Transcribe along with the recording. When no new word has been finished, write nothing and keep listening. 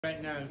Right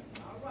now.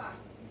 All right.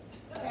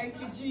 Thank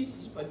you,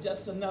 Jesus, for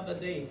just another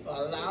day, for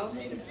allowing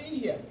me to be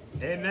here.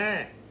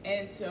 Amen.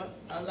 And to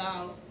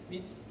allow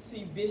me to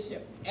see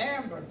Bishop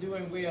Amber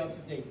doing well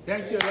today.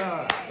 Thank you,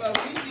 Lord. But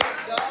we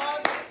give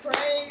God the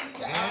praise,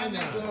 the honor,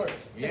 and glory.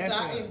 Because Yes,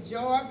 I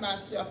enjoyed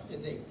myself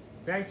today.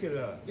 Thank you,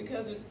 Lord.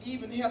 Because it's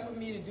even helping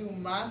me to do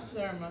my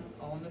sermon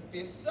on the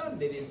 5th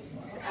Sunday this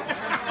month.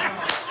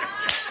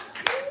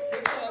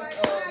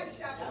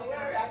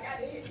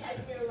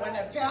 When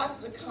the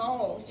pastor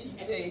called, she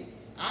said,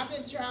 I've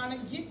been trying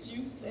to get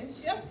you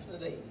since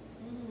yesterday.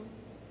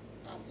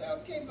 I said,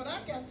 okay, but I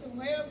got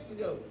somewhere else to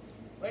go.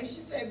 When she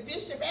said,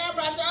 Bishop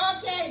Amber, I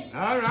said, okay.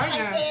 All right, I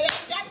now. said,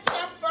 I got to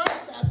come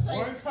first. I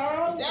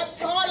said, that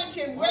party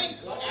can wait.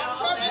 I'm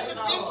coming to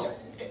Bishop.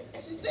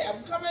 She said,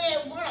 I'm coming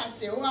at 1. I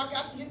said, oh, I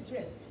got to get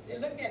dressed. They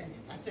looked at me.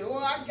 I said, oh,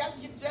 I got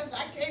to get dressed.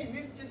 I can't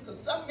miss this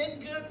because something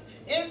good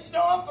in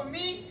store for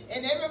me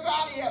and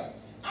everybody else.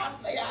 I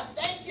say, I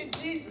thank you,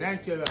 Jesus.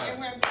 Thank you, Lord.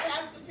 And when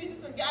Pastor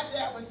Peterson got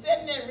there, I was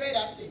sitting there ready.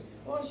 I said,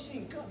 oh, she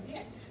ain't come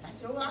yet. I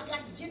said, oh, I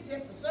got to get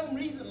there for some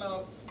reason,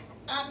 Lord.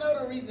 I know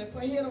the reason,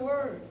 for hear the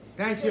word.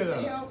 Thank you, Lord.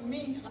 It helped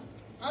me.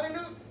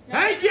 Hallelujah.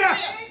 Thank you.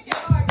 Thank you,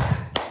 Lord.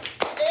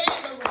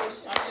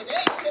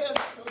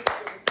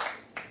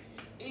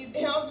 It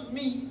helped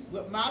me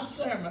with my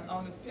sermon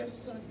on the 5th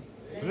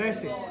Sunday.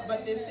 Bless it.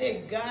 But they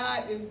said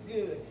God is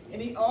good. And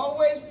he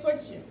always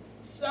puts you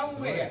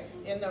somewhere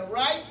in the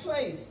right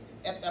place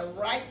at the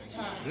right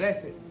time.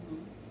 Bless it.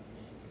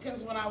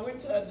 Because when I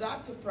went to a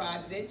doctor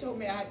Friday, they told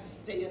me I had to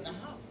stay in the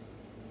house.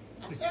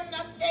 I said, I'm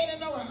not staying in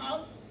no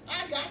house.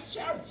 I got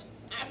church.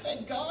 I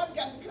said, God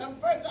got to come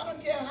first. I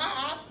don't care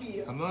how I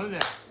feel. Come on now.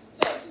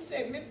 So she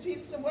said, Miss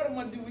Peterson, what am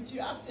I going to do with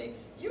you? I said,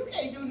 you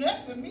can't do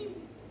nothing with me.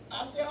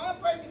 I said, all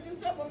I can do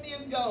something with me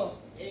is God.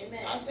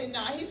 Amen. I said,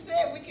 nah, he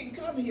said we can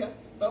come here,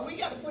 but we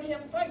got to put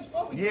him first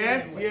before we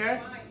Yes, go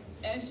anywhere.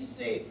 yes. And she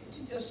said,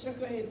 she just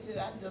shook her head and said,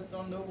 I just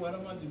don't know what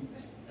I'm going to do.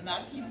 And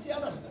I keep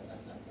telling her,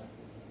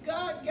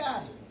 God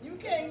got it. You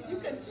can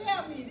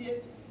tell me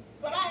this,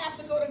 but I have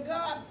to go to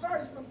God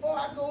first before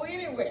I go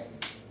anywhere.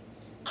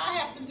 I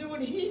have to do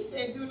what he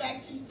said, do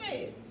like she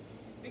said.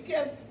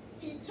 Because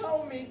he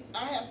told me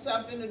I had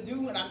something to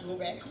do when I go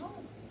back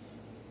home.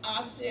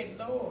 I said,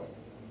 Lord,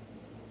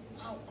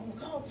 I'm going to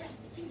call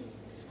Pastor Peterson.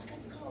 I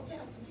got to call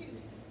Pastor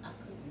Peterson. I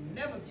could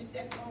never get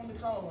that phone to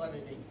call her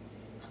today.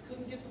 I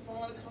couldn't get the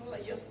phone to call her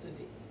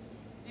yesterday.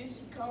 Then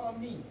she called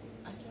me.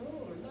 I said,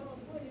 oh, Lord,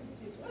 what is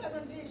this? What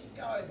happened then? She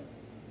called me.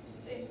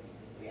 She said,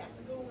 we have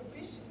to go with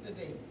Bishop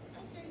today.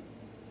 I said,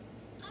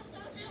 I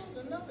thought that was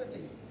another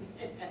day.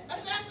 I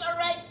said, that's all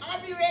right. I'll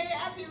be ready.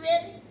 I'll be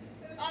ready.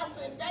 I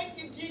said, thank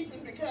you, Jesus,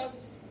 because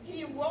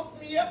he woke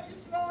me up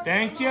this morning.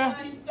 Thank you.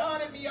 He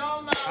started me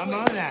on my way. Come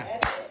on now.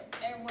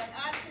 And when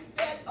I took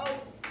that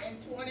oath in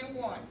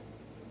 21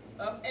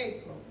 of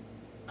April,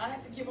 I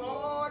had to give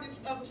all this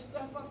other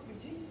stuff up for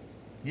Jesus.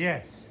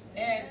 Yes.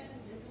 And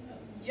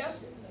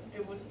yesterday,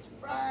 it was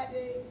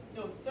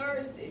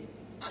Thursday,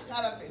 I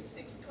got up at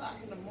 6 o'clock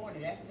in the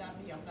morning. That's not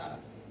me. I'm not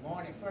a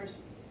morning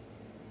person.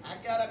 I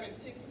got up at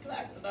 6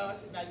 o'clock. The Lord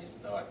said, now you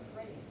start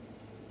praying.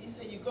 He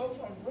said, you go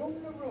from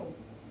room to room,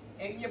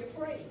 and you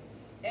pray.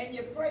 And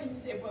you pray. He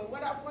said, but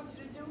what I want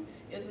you to do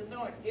is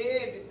anoint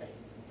everything.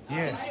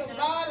 Yes. Until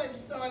God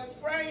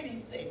started praying,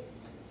 he said.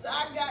 So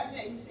I got in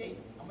there. He said,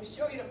 I'm going to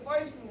show you the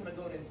first room to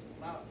go to,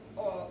 my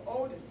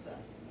oldest son.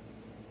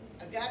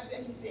 I got there,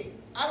 he said,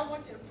 I don't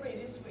want you to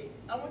pray this way.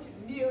 I want you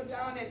to kneel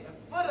down at the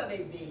foot of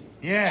their bed.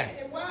 Yes. I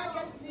said, why I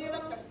got to kneel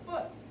at the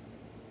foot?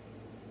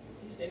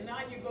 He said, now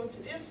you go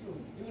to this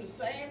room, do the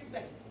same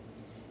thing.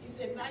 He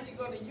said, now you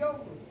go to your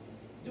room,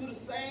 do the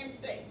same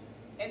thing.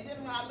 And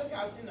then when I look,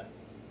 I was in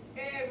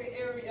every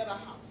area of the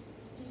house.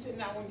 He said,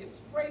 now when you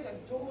spray the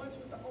doors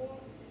with the oil,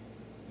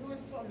 do it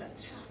from the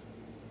top.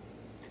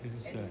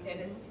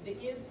 And the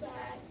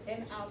inside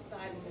and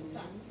outside of the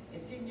top.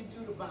 And then you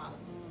do the bottom.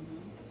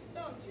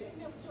 Lord, you ain't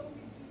never told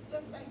me to do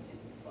stuff like this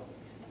before.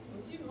 I said,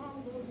 but you know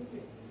I'm going to do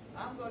it.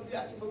 I'm going to do it.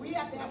 I said, but we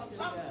have to have a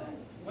talk to him.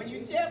 When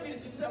you tell me to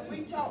do something,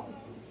 we talk.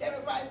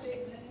 Everybody said,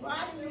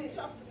 why do you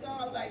talk to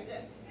God like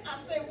that? I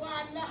said,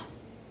 why not?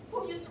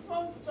 Who you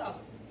supposed to talk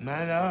to? My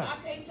Lord. I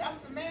can't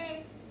talk to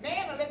man.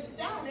 Man will let you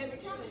down every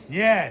time.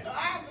 Yes. So I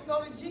have to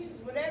go to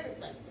Jesus with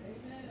everything.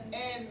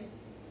 And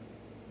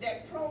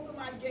that program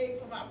I gave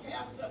for my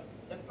pastor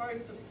the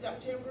 1st of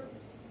September,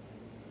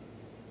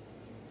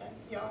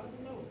 y'all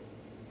don't know.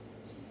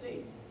 She said,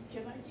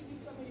 can I give you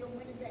some of your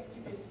money back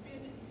you've been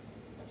spending?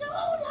 I said,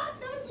 oh, Lord,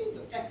 no,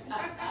 Jesus.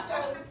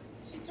 So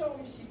she told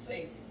me, she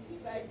said,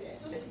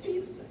 Sister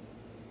Peterson.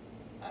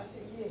 I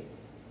said, yes.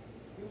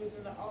 We was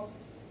in the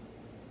office.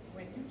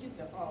 When you get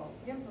the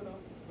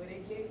envelope where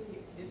they gave me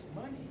this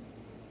money,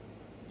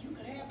 you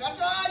could have it. I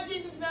said, oh,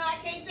 Jesus, no, I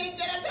can't take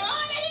that. I said,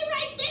 oh, that ain't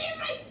right, that ain't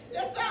right.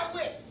 That's how I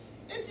went.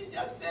 And she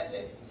just said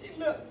that. She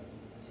looked.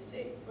 She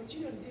said, but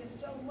you done did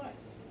so much.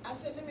 I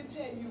said, let me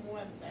tell you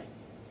one thing.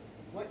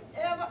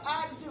 Whatever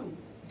I do,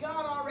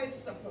 God already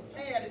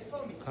prepared it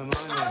for me. Come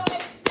on now. I don't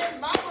have to spend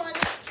my money,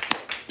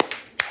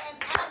 and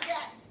I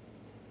got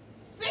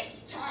 6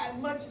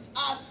 times much as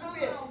I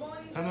spent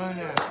Come on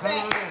now. Come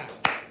on now.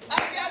 I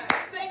got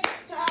 6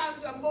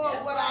 times or more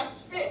what I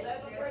spent.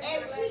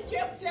 And she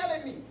kept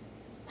telling me,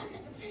 I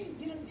got to pay.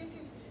 You done did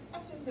this. I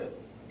said, look,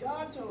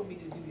 God told me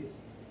to do this.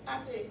 I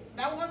said,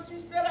 now why don't you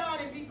sit down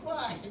and be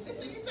quiet? They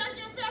said, you talk to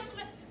your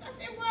pastor? I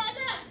said, why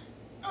not?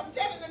 I'm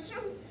telling the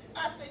truth.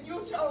 I said,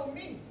 you told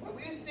me when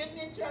we were sitting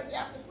in church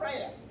after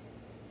prayer,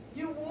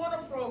 you want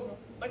a program,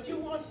 but you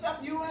want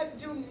something, you don't have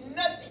to do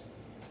nothing.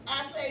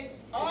 I say,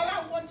 all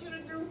I want you to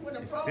do when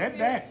the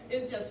program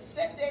is just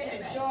sit there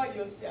and enjoy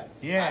yourself.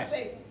 Yeah. I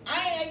say,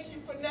 I ain't ask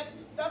you for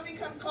nothing. Don't be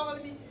come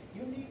calling me,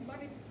 you need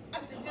money. I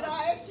said, did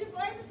I ask you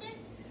for anything?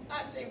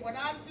 I say, when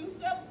I do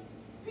something,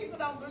 people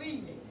don't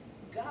believe me.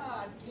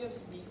 God gives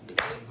me the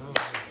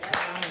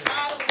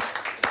I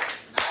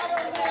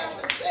don't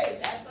have to say.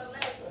 That's a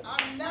lesson.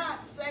 I'm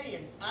not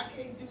saying I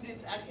can't do this.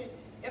 I can't.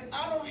 If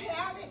I don't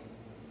have it,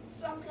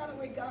 some kind of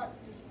way God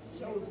just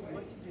shows me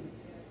what to do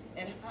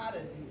and how to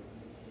do it.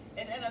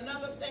 And then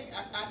another thing,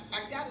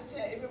 I got to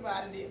tell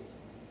everybody this.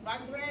 My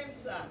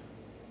grandson,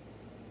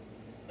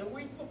 the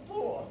week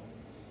before,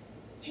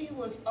 he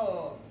was,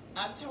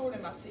 I told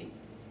him, I said,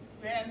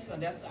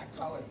 grandson, that's what I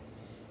call him.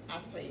 I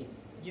say,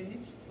 you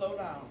need to slow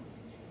down.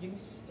 You need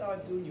to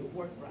start doing your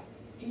work right.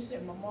 He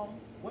said, Mama,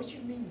 what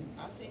you mean?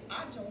 I said,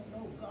 I don't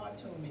know. God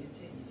told me to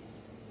tell you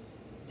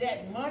this.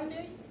 That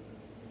Monday,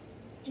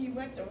 he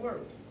went to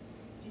work.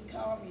 He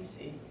called me, he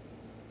said,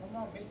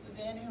 Mama, Mr.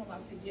 Danny home? I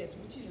said, yes,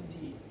 what you done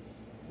did?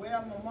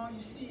 Well, Mama,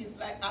 you see, it's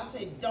like, I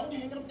said, don't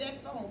hang up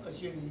that phone,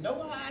 because you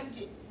know how I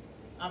get.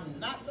 I'm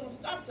not going to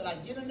stop till I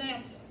get an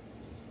answer.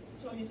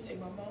 So he said,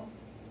 Mama,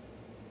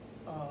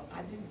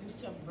 I didn't do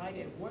something right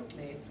at work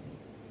last week.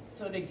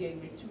 So they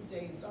gave me 2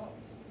 days off.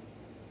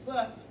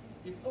 But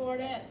before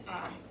that,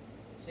 I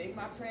say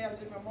my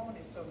prayers in the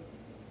morning. So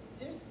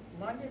this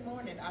Monday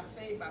morning, I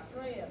say my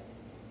prayers.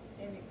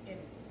 And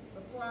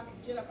before I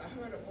could get up, I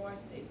heard a voice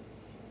say,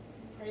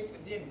 pray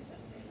for Dennis. I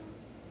said,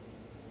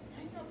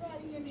 huh? Ain't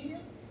nobody in here.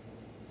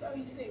 So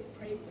he said,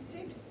 pray for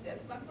Dennis.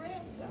 That's my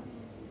grandson.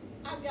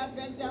 I got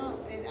back down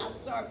and I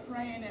started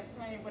praying and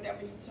praying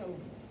whatever he told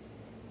me.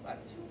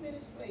 About 2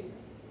 minutes later,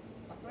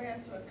 my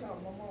grandson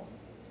called, Mama,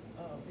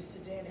 Mr.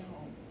 Danny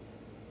home.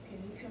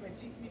 Can he come and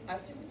pick me? I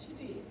said, what you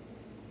did?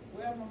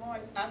 Well, Mama,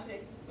 I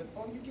said,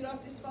 before you get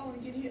off this phone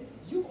and get here,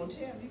 you gonna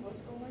tell me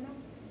what's going on?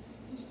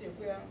 He said,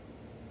 well,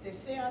 they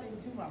say I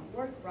didn't do my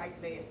work right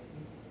last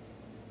week.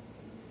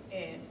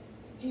 And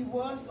he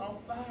was gonna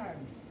fire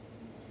me.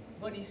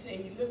 But he said,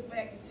 he looked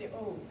back and said,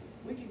 oh,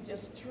 we can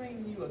just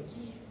train you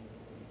again.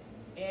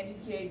 And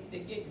they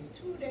gave him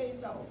 2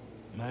 days off.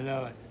 My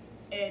Lord.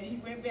 And he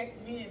went back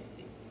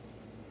Wednesday.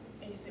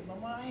 And he said,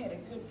 Mama, I had a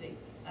good day.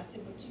 I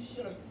said, but you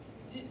should have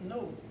didn't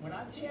know. When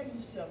I tell you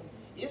something,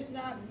 it's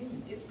not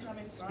me. It's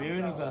coming from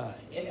Spirit of God.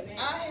 And if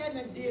I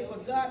hadn't did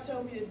what God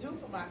told me to do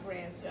for my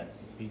grandson,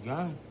 Be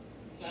gone.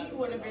 he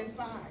would have been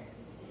fired.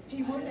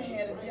 He wouldn't have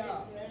had a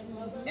job.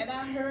 And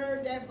I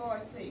heard that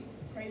voice say,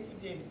 pray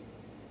for Dennis.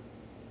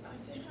 I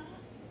said, huh?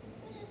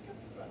 Where that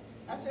coming from?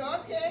 I said,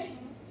 okay.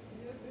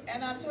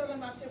 And I told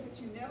him, I said, but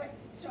you never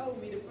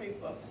told me to pray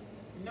for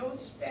no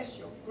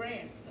special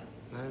grandson.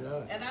 My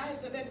Lord. And I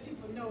had to let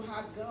people know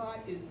how God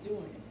is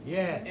doing it.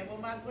 Yes. And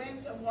when my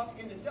grandson walked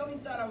in the door, he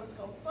thought I was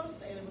going to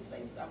fuss at him and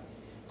say something.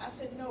 I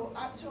said, no,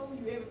 I told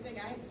you everything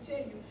I had to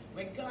tell you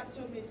when God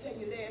told me to tell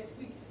you last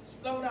week,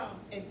 slow down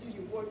and do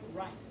your work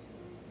right.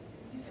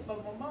 He said,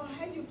 but Mama,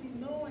 how you be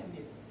knowing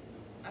this?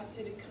 I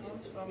said, it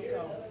comes from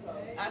God.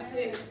 I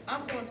said,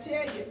 I'm going to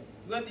tell you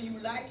whether you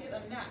like it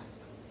or not.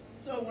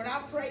 So when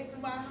I prayed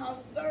through my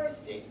house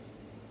Thursday,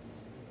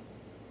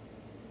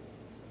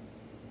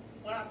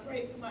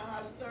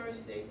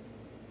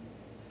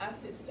 I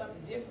said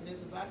something different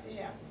is about to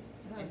happen.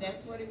 And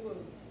that's what it was.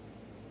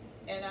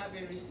 And I've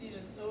been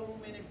receiving so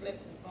many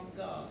blessings from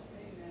God.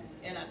 Amen.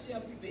 And I tell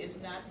people it's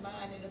not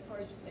mine in the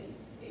first place.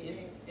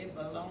 It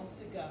belongs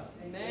to God.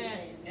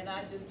 Amen. And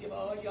I just give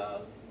all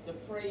y'all the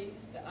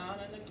praise, the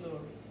honor, and the glory.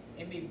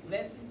 And may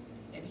blessings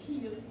and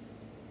healings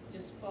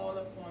just fall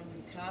upon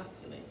you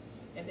constantly.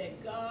 And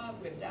that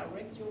God will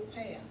direct your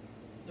path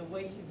the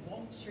way he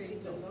wants you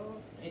to go.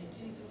 In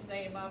Jesus'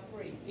 name I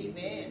pray.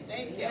 Amen.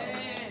 Thank you.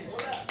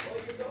 Hold up. Before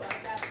you go,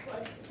 I got a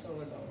question. Oh,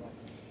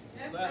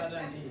 Lord. Well, I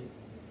done did.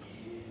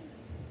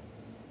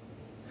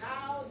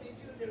 How did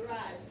you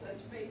derive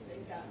such faith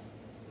in God?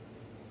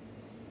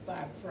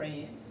 By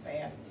praying,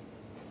 fasting,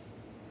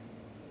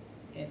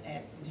 and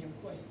asking him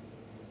questions.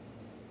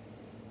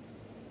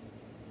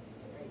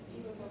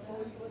 Even before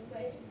you were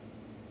saved?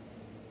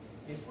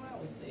 Before I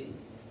was saved.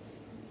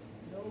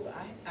 No,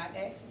 I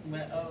asked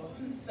when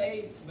he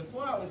saved,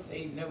 before I was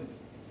saved, no.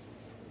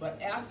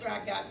 But after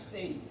I got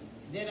saved,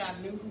 then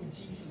I knew who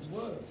Jesus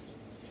was.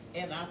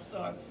 And I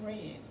started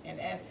praying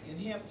and asking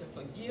him to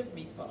forgive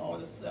me for all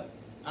the stuff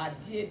I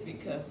did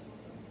because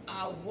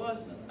I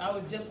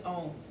was just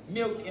on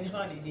milk and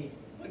honey then,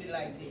 put it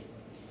like that.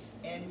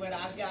 And when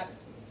I got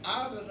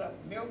out of the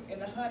milk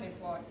and the honey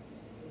part,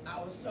 I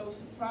was so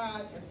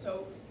surprised and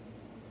so,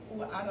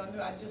 well, I don't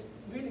know, I just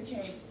really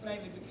can't explain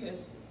it because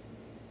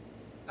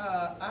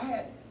I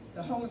had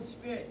the Holy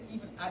Spirit,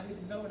 even I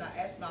didn't know, and I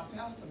asked my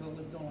pastor what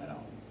was going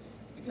on.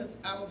 Because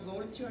I would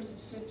go to church and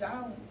sit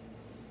down,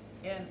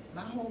 and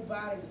my whole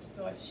body would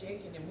start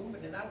shaking and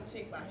moving, and I would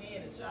take my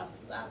hand and try to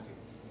stop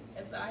it.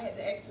 And so I had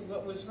to ask her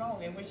what was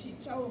wrong. And when she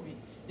told me,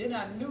 then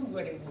I knew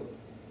what it was.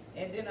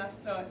 And then I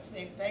started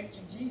saying, thank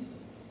you, Jesus.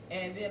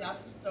 And then I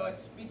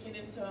started speaking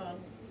in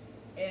tongues,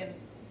 and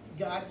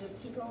God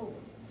just took over.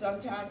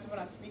 Sometimes when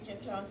I speak in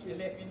tongues, he'll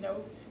let me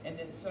know, and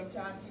then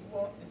sometimes he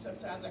won't, and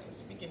sometimes I can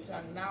speak in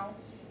tongues now,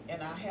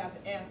 and I have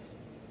the answer.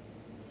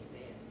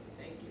 Amen.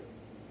 Thank you.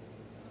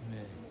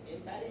 Amen.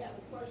 Anybody have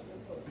a question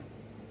for me?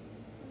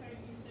 Okay,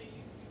 you say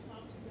you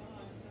talk to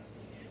God, does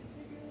he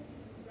answer you?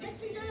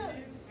 Yes, he does.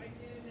 Right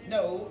then and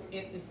there? No,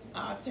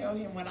 I tell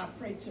him when I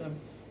pray to him,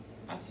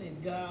 I say,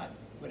 God,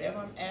 whatever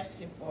I'm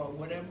asking for,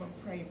 whatever I'm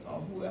praying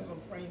for, whoever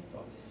I'm praying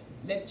for,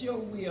 let your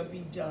will be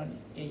done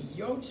in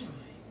your time,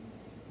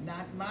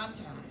 not my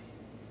time.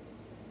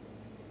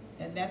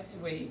 And that's the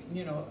way,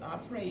 you know, I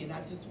pray and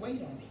I just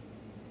wait on him.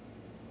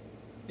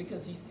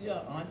 Because he's still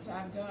an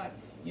on-time God.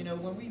 You know,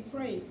 when we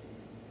pray,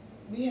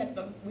 we have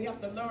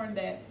to learn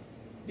that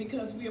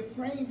because we are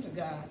praying to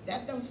God,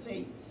 that don't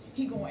say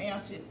he gonna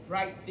answer it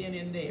right then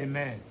and there.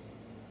 Amen.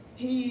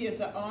 He is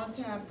an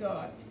on-time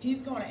God.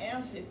 He's gonna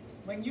answer it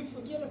when you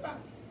forget about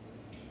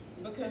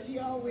it. Because he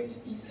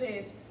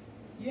says,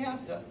 you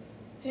have to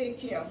take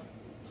care of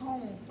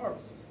home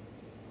first.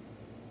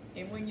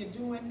 And when you're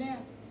doing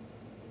that,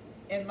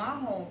 in my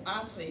home,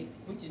 I say,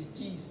 which is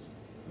Jesus,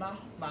 my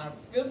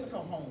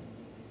physical home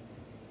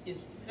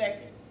is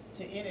second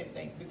to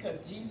anything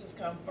because Jesus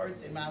comes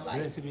first in my life.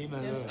 Blessed be my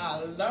Since Lord. I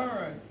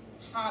learned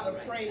how to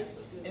pray,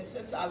 and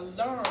since I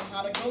learned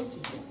how to go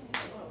to him.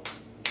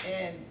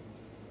 And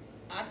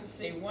I can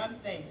say one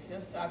thing,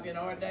 since I've been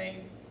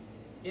ordained,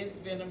 it's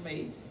been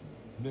amazing.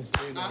 Blessed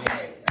be my I Lord.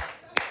 had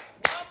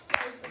one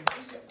person,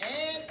 Bishop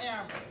and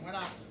Amber, when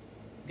I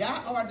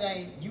got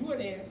ordained, you were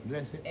there.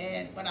 Blessed.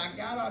 And when I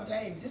got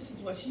ordained, this is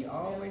what she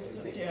always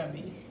could tell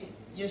me.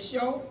 You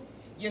sure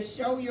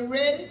you're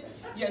ready?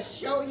 You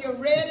sure you're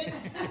ready?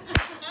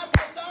 I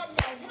said, Lord,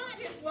 now why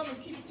this woman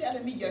keep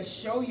telling me you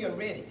sure you're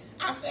ready?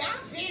 I said,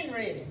 I've been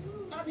ready.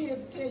 I'm here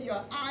to tell you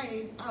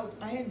I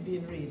hadn't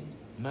been ready.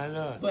 My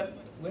Lord. But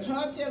with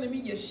her telling me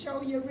you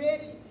sure you're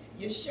ready?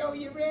 You sure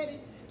you're ready?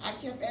 I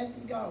kept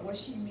asking God what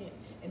she meant.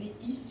 And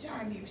each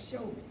time he would show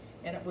me.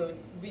 And it would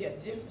be a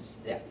different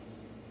step.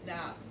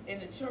 Now,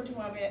 in the church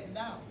where I'm at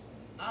now,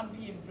 I'm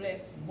being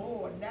blessed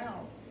more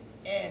now,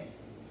 and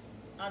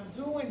I'm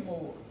doing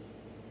more,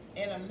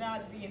 and I'm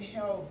not being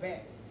held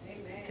back.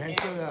 Amen.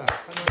 Thank you, Lord.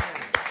 Come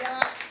on.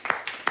 God,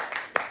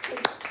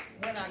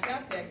 when I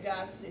got there,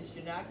 God says,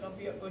 you're not going to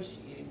be an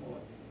usher anymore.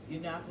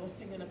 You're not going to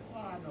sing in a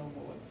choir no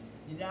more.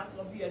 You're not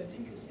going to be a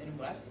deacon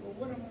anymore. I said, well,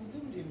 what am I going to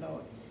do then,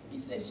 Lord? He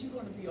says, you're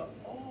going to be an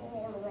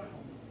all-around.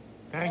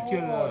 Thank you,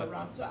 Lord.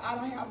 All-around. So I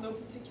don't have no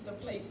particular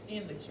place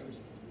in the church.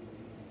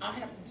 I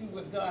have to do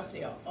what God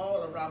said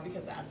all around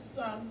because I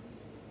sung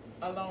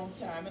a long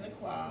time in the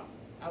choir.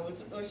 I was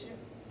an usher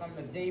from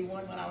the day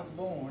one when I was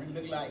born, it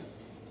looked like.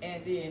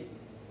 And then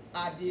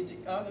I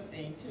did the other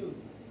thing too,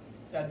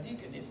 the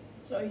deaconess.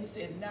 So he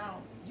said,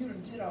 now you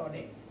done did all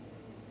that.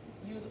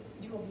 You're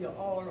going to be an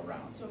all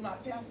around. So my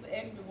pastor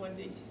asked me one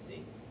day, she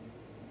said,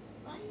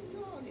 why you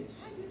do all this?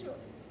 How you do it?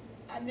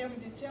 I never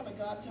did tell her.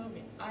 God told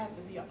me I have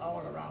to be an all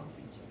around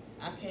preacher.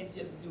 I can't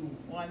just do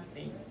one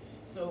thing.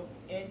 So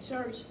in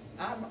church,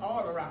 I'm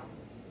all around.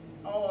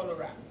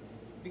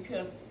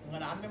 Because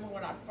when I remember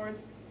when I first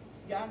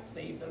got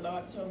saved, the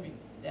Lord told me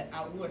that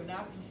I would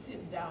not be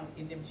sitting down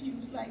in them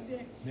pews like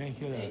that. Thank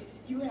you, He said, Lord.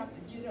 you have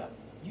to get up.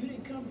 You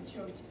didn't come to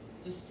church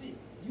to sit.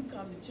 You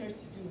come to church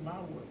to do my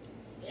work.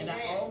 And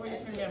I always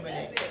remember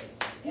that.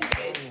 He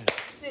said,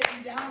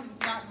 sitting down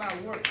is not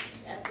my work.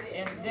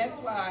 And that's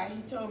why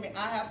he told me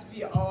I have to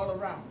be all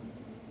around.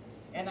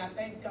 And I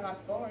thank God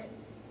for it.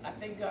 I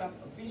thank God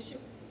for Bishop,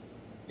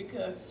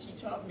 because she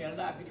taught me a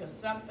lot, because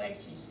some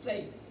things she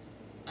say,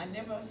 I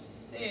never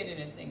said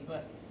anything,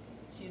 but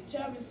she'd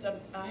tell me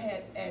something I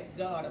had asked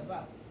God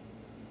about.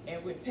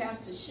 And with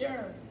Pastor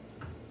Sharon,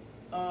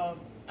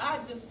 I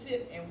just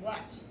sit and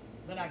watch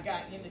when I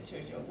got in the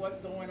church, or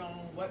what's going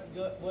on, what's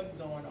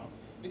going on.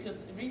 Because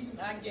the reason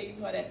I gave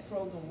her that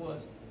program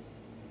was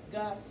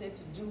God said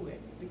to do it,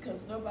 because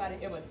nobody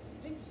ever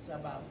thinks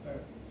about her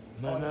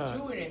or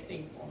do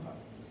anything for her.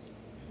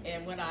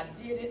 And when I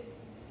did it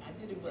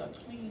with a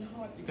clean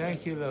heart, because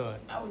Thank you, Lord.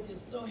 I was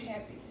just so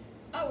happy.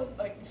 I was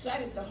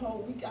excited the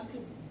whole week. I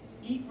couldn't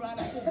eat right.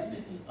 I couldn't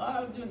do all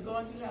I was doing,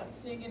 going through the house,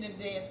 singing and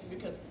dancing,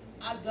 because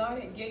God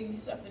had gave me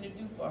something to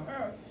do for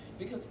her,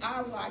 because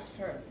I watch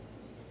her.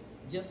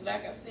 Just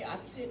like I said, I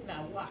sit and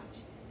I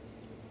watch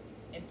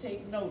and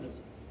take notice.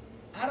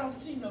 I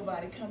don't see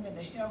nobody coming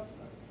to help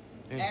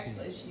her. Ask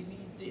her if she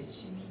needs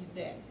this, she needs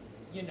that,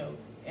 you know.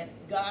 And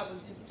God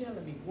was just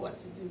telling me what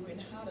to do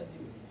and how to do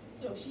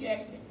it. So she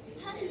asked me,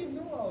 how do you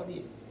know all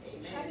this?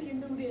 How do you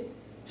know this?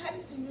 How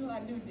did you know I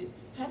knew this?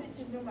 How did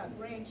you know my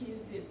grandkids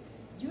this?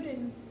 I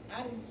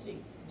didn't say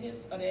this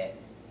or that.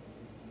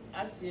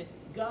 I said,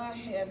 God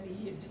had me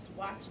here just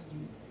watching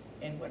you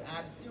And when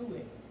I do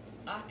it,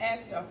 I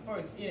ask her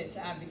first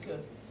anytime,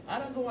 because I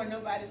don't go in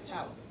nobody's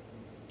house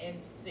and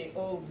say,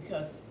 oh,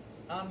 because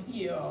I'm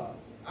here or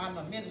I'm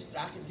a minister,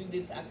 I can do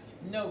this.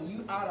 No,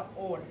 you out of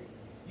order.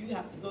 You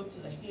have to go to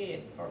the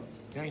head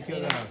first. Thank you,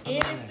 And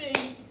Lord. Come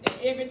on.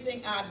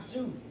 everything I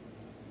do,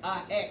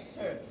 I ask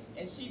her.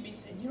 And she be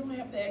saying, you don't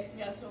have to ask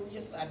me. I said, oh,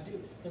 yes, I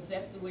do, because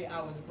that's the way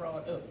I was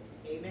brought up.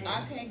 Amen.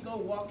 I can't go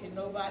walk in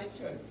nobody's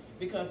church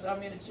because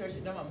I'm in a church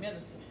and I'm a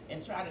minister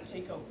and try to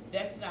take over.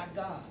 That's not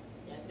God.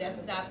 That's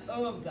not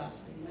of God.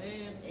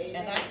 Amen.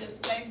 And I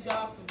just thank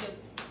God for just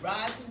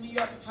rising me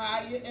up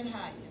higher and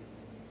higher.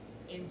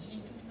 In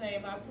Jesus'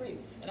 name I pray.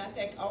 And I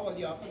thank all of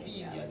y'all for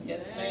being here.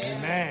 Yes, ma'am.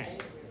 Amen.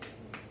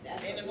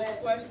 That's Any a more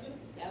blessing. questions?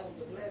 That was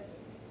a blessing.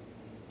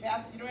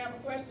 Pastor, you don't have a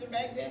question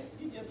back there?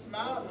 You just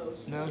smiled.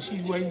 No,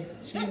 she's waiting.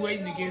 She's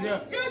waiting to get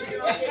up. Good,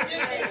 you waiting to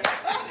get there.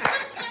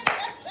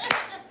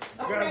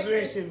 All God right,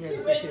 bless you, she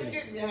Mr. waiting to Kitty.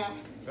 get me, huh?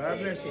 God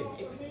bless you.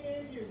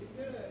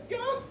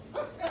 Go.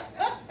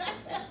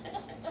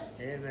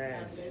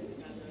 Amen.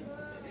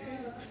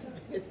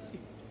 Bless you.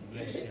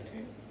 Bless you.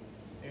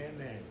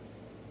 Amen.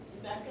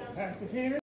 You not coming? Pastor Peter?